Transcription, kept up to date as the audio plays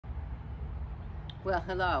Well,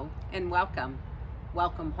 hello and welcome.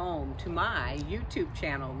 Welcome home to my YouTube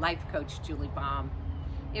channel, Life Coach Julie Baum.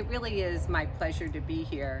 It really is my pleasure to be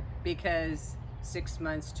here because 6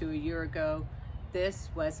 months to a year ago, this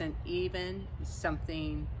wasn't even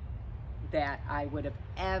something that I would have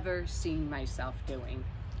ever seen myself doing.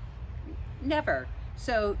 Never.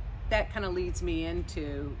 So that kind of leads me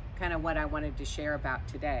into kind of what I wanted to share about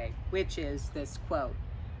today, which is this quote: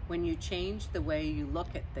 when you change the way you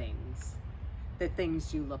look at things, the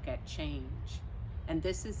things you look at change. And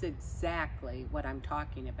this is exactly what I'm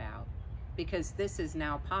talking about, because this is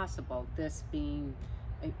now possible, this being,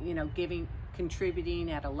 contributing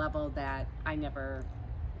at a level that I never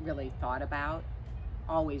really thought about,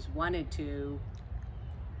 always wanted to,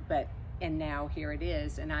 and now here it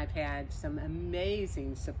is. And I've had some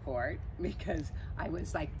amazing support because I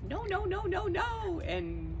was like, no.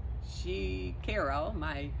 And Carol,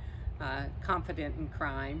 my confidant in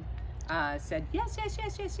crime, said, yes,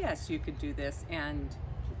 you could do this, and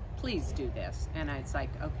please do this. And it's like,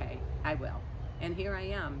 okay, I will. And here I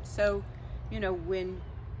am. So,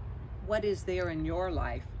 what is there in your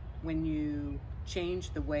life when you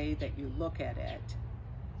change the way that you look at it,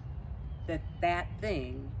 that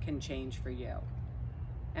thing can change for you?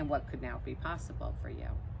 And what could now be possible for you?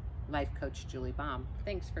 Life Coach Julie Baum,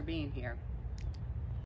 thanks for being here.